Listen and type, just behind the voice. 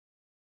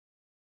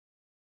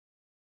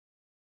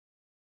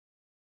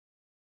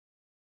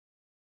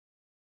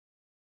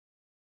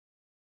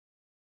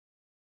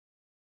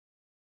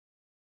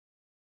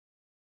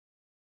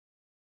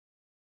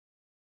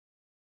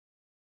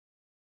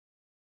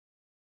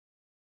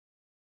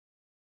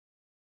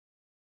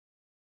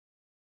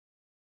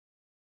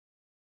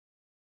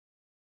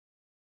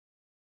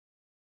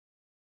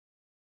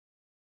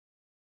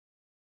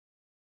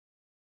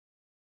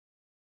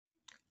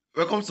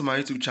Welcome to my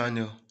YouTube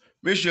channel.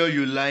 Make sure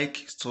you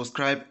like,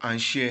 subscribe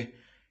and share.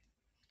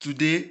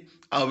 Today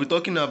I'll be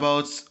talking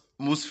about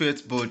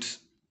MOSFET board.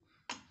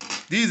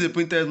 This is a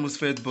printed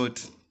MOSFET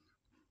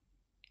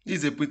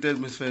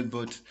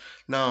board.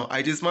 Now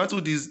I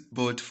dismantled this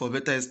board for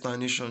better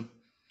explanation.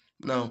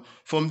 Now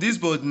from this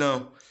board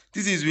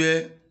this is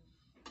where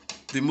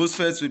the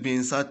MOSFETs will be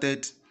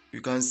inserted.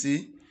 You can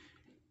see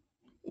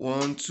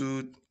 1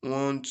 2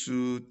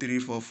 3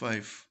 4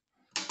 5.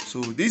 So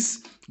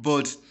this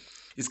board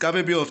is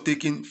capable of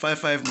taking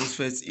 5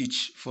 MOSFETs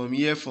each from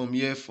here,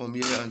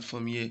 and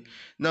from here.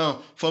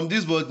 Now from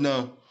this board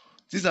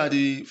these are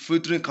the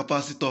filtering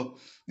capacitor.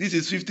 This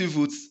is 50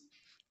 volts,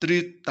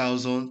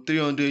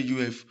 3300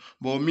 UF,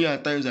 but me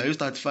at times I use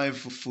 35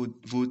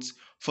 volts,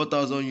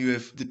 4000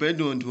 UF,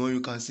 depending on the one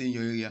you can see in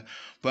your area.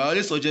 But I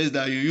always suggest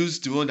that you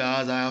use the one that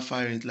has higher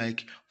fire rate,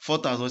 like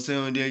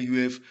 4700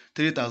 UF,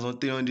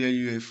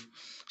 3300 UF.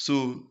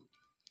 So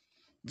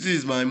this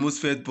is my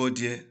MOSFET board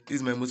here.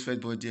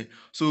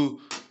 So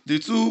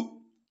this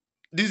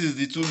is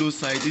the two low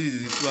side, this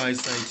is the two high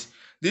side.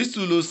 These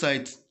two low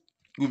sides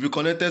will be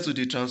connected to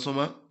the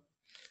transformer.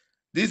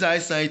 This high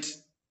side,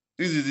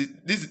 this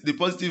is the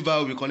positive bar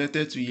will be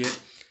connected to here,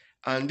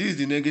 and this is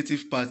the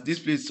negative part. This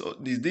place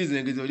is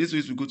negative. This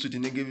place will go to the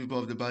negative bar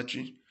of the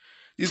battery.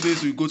 This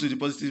place will go to the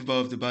positive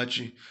bar of the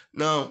battery.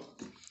 Now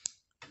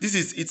this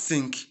is heat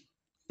sink.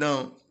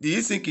 Now the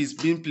heat sink is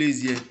being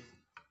placed here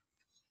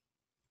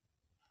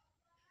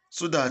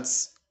so that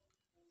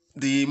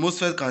the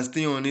MOSFET can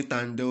stay on it,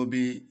 and there will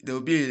be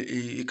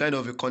a kind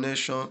of a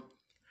connection,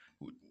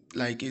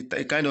 like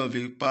a kind of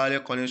a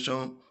parallel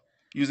connection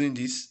using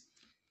this.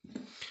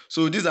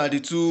 So these are the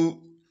two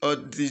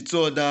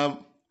other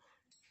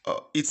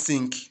heat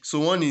sink. So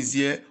one is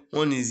here,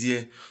 one is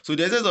here. So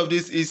the essence of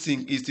this heat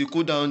sink is to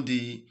cool down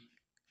the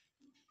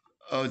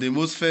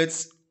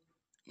MOSFET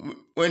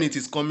when it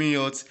is coming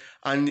out,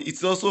 and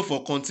it's also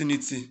for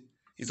continuity.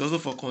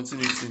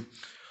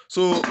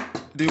 So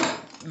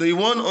the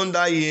one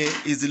under here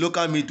is the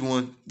local mid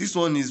one. This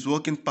one is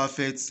working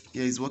perfect.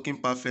 Yeah, it's working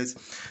perfect.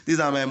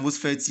 These are my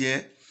MOSFETs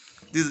here.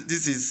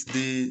 This is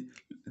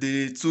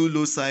the two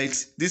low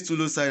sides. These two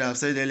low sides I've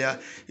said earlier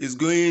is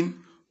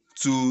going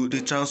to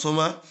the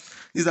transformer.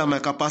 These are my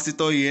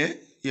capacitor here.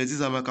 Yes,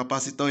 these are my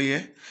capacitor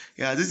here.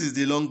 Yeah, this is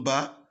the long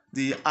bar.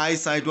 The high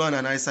side one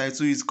and high side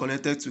two is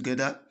connected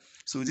together.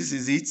 So this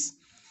is it.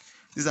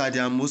 These are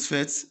their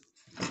MOSFETs,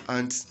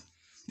 and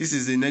this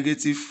is the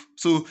negative.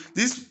 So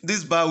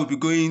this bar will be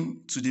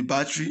going to the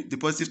battery, the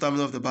positive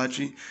terminal of the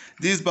battery.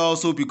 This bar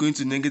also will be going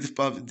to the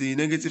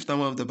negative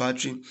terminal of the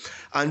battery,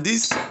 and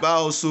this bar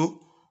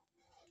also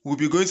will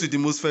be going to the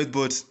MOSFET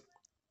board.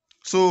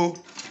 So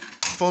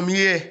from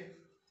here,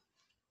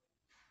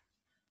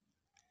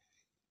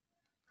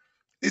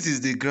 this is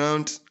the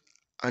ground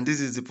and this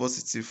is the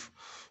positive.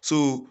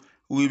 So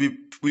we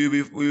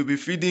will be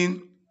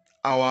feeding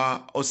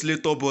our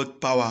oscillator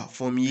board power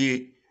from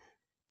here.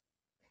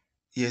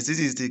 Yes, this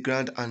is the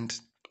ground and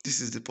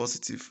this is the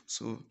positive.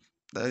 So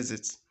that is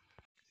it.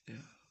 Yeah.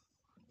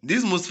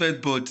 This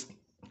MOSFET board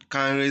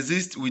can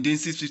resist within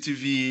 650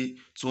 VA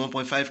to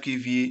 1.5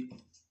 kVA.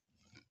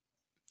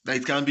 That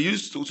it can be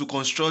used to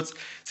construct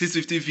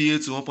 650 VA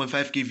to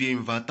 1.5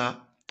 kVA inverter,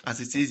 as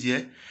it is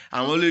here.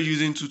 I'm only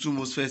using two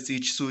MOSFETs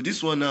each. So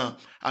this one now,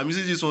 I'm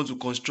using this one to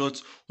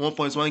construct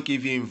 1.1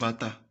 kVA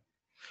inverter.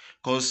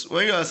 Because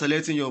when you are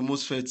selecting your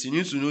MOSFET, you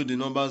need to know the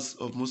numbers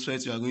of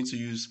MOSFETs you are going to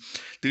use,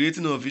 the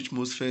rating of each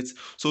MOSFET.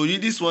 So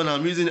this one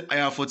I'm using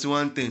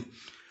IR4110,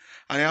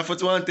 and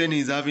IR4110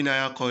 is having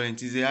higher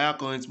current. It's a higher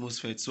current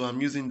MOSFET, so I'm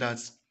using that.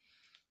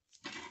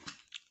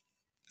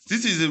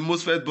 This is a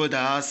MOSFET board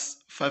that has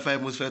 5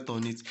 MOSFET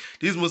on it.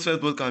 This MOSFET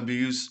board can be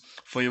used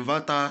for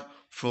inverter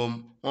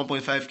from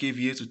 1.5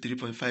 kVA to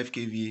 3.5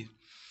 kVA.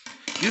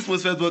 This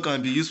MOSFET board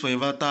can be used for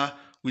inverter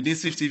within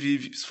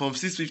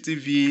 650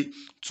 VA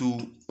to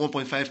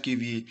 1.5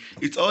 kVA.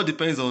 It all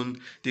depends on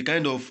the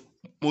kind of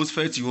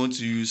MOSFET you want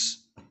to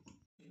use.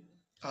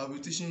 I'll be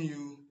teaching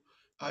you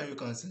how you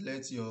can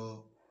select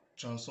your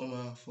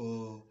transformer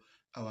for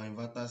our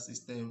inverter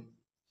system.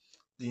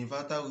 The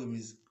inverter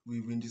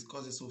we've been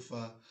discussing so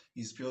far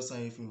is pure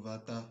sine wave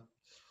inverter.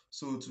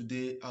 So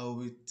today I will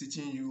be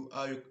teaching you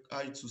how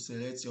to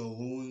select your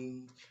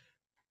own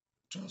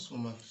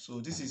transformer. So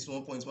this is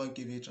 1.1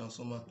 kVA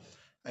transformer.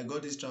 I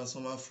got this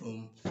transformer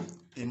from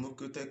a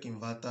Mokotech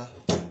inverter.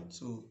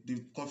 So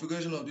the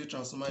configuration of this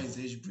transformer is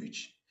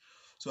H-bridge.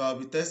 So I'll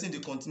be testing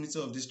the continuity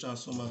of this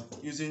transformer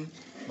using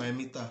my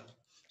meter.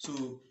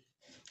 So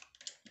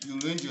you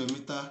range your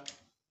meter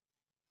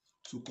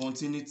to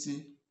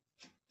continuity.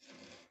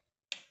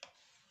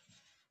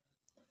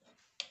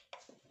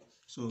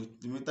 So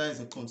the meter is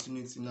in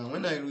continuity. Now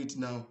when I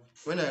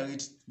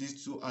read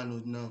these two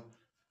anodes now,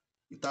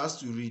 it has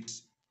to read.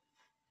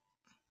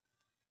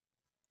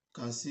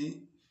 You can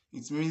see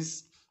it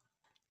means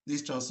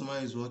this transformer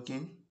is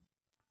working.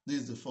 This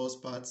is the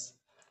first part.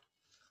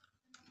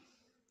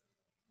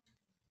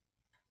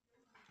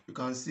 You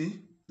can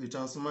see the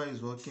transformer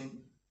is working.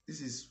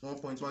 This is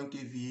 1.1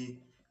 kVA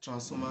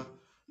transformer.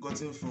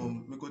 gotten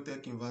from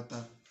Micotech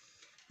inverter.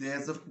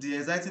 The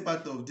exciting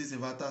part of this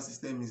inverter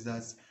system is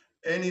that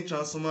any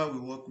transformer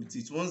will work with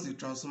it. Once the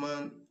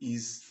transformer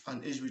is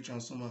an H-bridge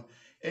transformer,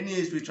 any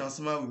H-bridge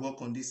transformer will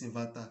work on this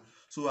inverter.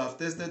 So I've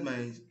tested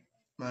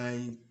my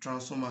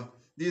transformer.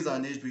 This is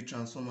an H-bridge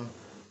transformer.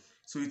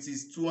 So it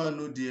is 2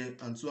 anode here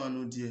and 2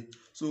 anode here.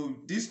 So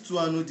this 2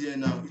 anode here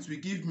now, it will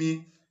give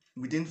me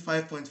within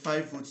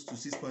 5.5 volts to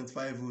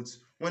 6.5 volts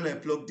when I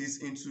plug this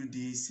into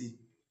DC.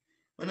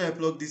 When I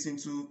plug this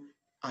into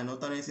an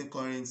alternating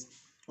current,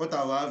 what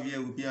I will have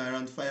here will be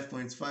around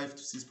 5.5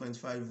 to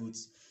 6.5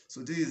 volts.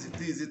 So this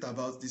is it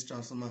about this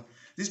transformer.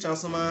 This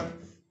transformer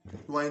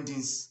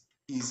windings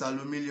is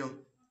aluminium.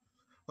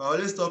 I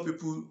always tell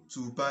people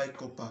to buy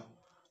copper.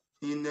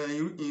 In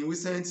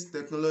recent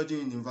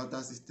technology in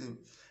inverter system,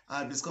 I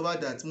have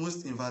discovered that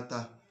most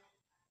inverter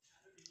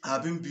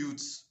have been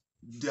built,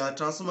 their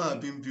transformer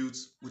have been built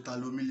with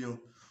aluminium.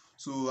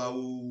 So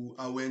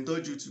I will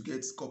indulge you to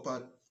get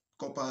copper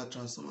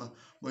transformer.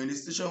 But in the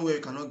situation where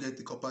you cannot get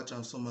the copper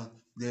transformer,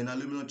 then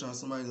aluminum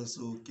transformer is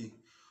also okay.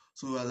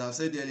 So as I've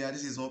said earlier,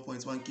 this is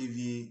 1.1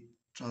 kVA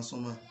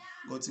transformer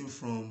gotten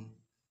from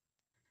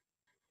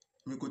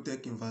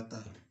Micotech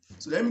inverter.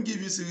 So let me give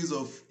you a series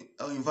of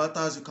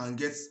inverters you can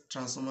get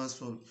transformers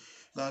from.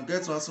 You can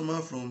get transformer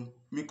from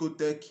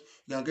Micotech,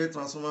 you can get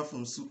transformer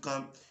from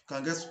Sucam, you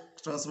can get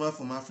transformer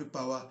from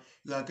AfriPower,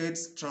 you can get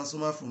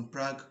transformer from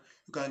Prague,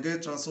 you can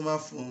get transformer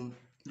from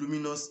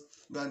Luminous,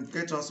 you can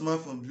get transformer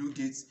from Blue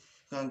Gate,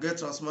 you can get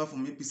transformer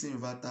from APC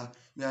inverter,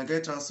 you can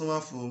get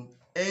transformer from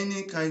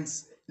any kind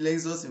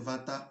Lexus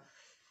inverter,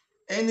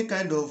 any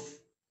kind of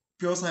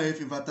pure sine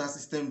inverter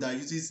system that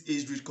uses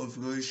H-bridge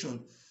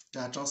configuration.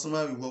 That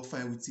transformer will work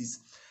fine with it.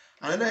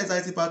 Another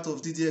exciting part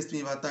of the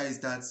DSP inverter is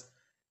that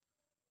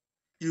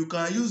you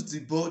can use the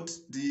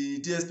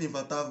DSP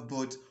inverter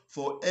board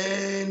for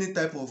any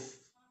type of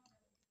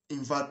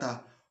inverter.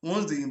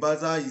 Once the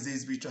inverter is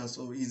H-bridge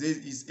transformer,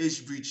 is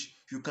H-bridge,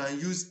 you can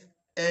use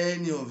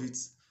any of it.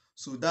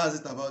 So that's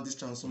it about this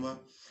transformer.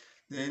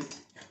 Then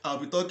I'll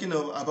be talking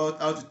about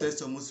how to test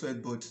your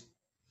MOSFET board.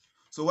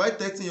 So while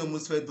testing your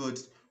MOSFET board,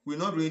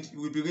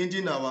 we'll be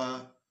ranging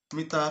our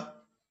meter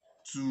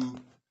to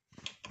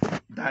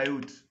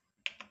diode.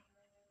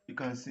 You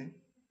can see.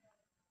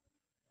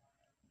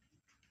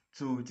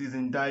 So it is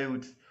in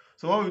diode.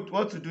 So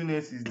what to do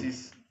next is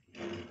this.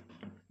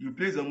 You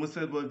place your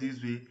MOSFET board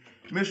this way.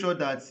 Make sure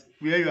that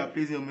where you are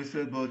placing your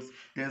MOSFET board,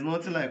 there's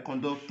nothing like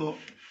conductor.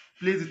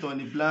 Place it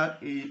on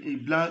a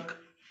blank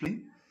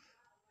plane.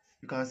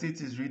 You can see it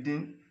is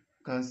reading.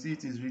 You can see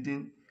it is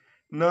reading.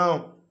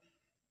 Now,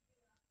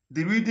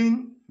 the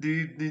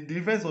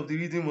difference of the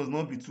reading must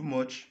not be too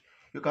much.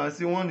 You can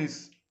see one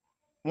is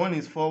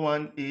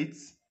 418,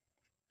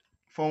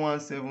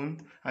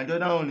 417, and the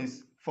other one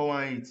is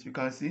 418. You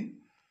can see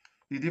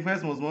the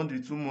difference must not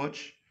be too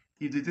much.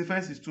 If the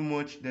difference is too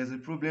much, there's a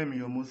problem in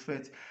your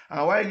MOSFET.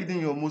 And while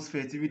reading your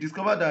MOSFET, if you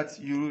discover that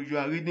you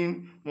are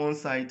reading one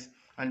side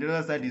and the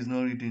other side is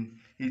not reading,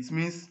 it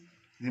means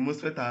the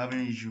MOSFET are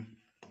having issue.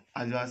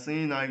 As you are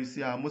saying now, you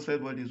see our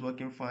MOSFET board is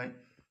working fine.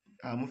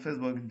 Our MOSFET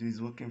board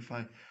is working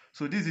fine.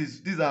 So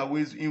these are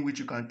ways in which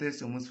you can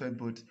test your MOSFET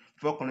board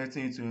before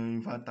connecting it to your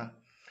inverter.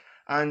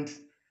 And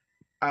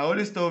I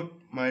always tell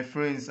my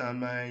friends and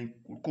my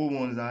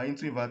co-ones that are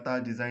into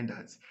inverter design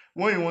that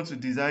when you want to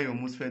design your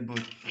MOSFET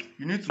board,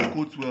 you need to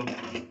coat well.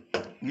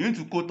 You need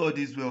to coat all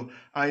this well,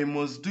 and you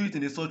must do it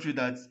in a such way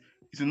that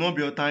it will not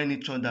be altering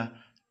each other.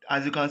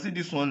 As you can see,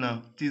 this one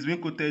now, it is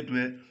being coated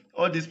well.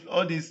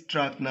 All this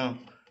track now,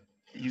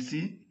 you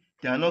see,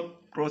 they are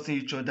not crossing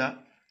each other.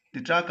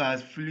 The tracker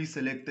is fully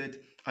selected,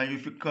 and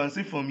if you can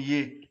see from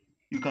here,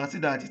 you can see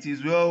that it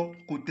is well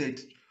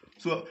coated.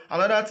 So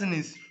another thing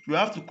is you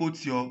have to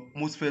coat your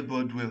MOSFET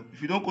board well.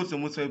 If you don't coat your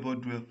MOSFET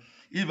board well,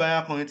 if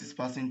wire current is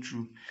passing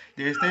through,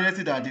 there is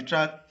tendency that the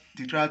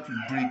track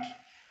will break.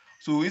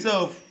 So instead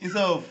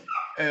of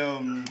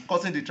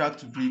causing the track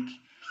to break,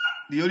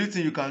 the only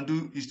thing you can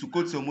do is to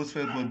coat your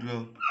MOSFET board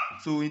well.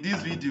 So in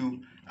this video,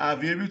 I've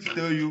been able to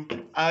tell you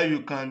how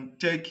you can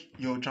check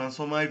your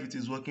transformer if it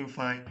is working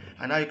fine,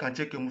 and how you can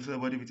check your MOSFET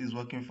board if it is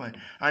working fine.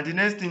 And the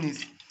next thing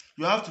is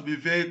you have to be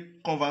very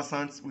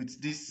conversant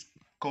with this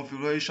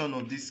configuration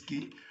of this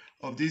key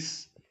of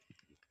this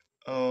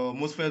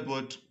MOSFET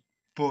board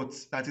port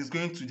that is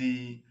going to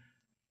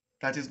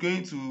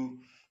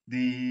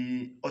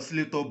the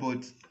oscillator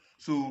board.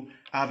 So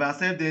I've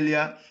said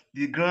earlier,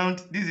 the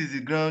ground, this is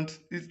the ground,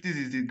 this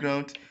is the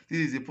ground, this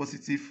is the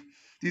positive,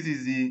 this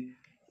is the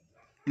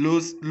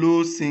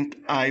low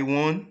sync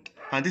I1,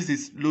 and this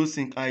is low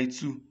sync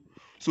I2.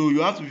 So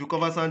you have to be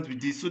conversant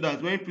with this so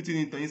that when you put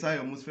it inside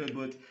your MOSFET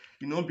board,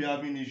 you will not be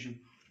having issue.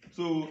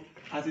 So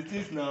as it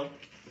is now,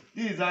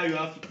 this is how you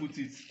have to put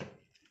it.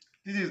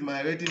 This is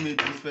my ready-made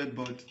MOSFET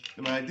board.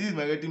 This is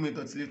my ready-made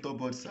oscillator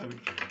board. Sorry,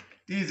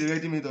 this is a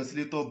ready-made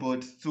oscillator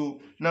board. So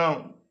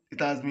now it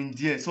has been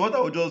there. So what I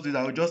will just do is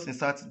I will just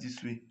insert it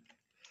this way.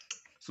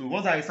 So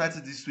once I insert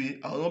it this way,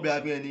 I will not be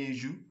having any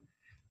issue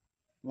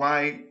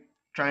while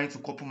trying to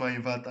couple my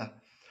inverter.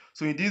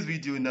 So in this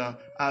video now,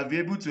 I'll be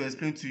able to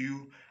explain to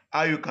you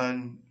how you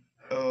can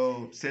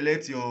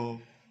select your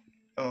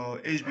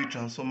H-bridge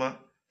transformer,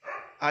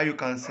 how you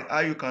can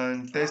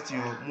test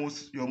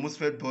your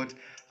MOSFET board,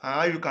 and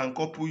how you can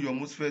couple your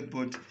MOSFET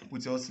board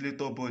with your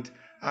oscillator board.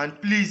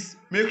 And please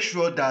make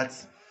sure that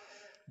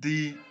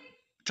the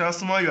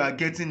transformer you are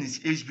getting is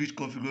H-bridge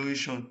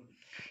configuration.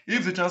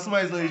 If the transformer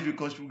is not H-bridge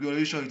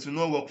configuration, it will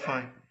not work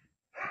fine.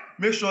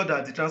 Make sure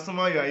that the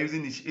transformer you are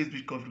using is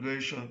H-bridge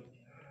configuration.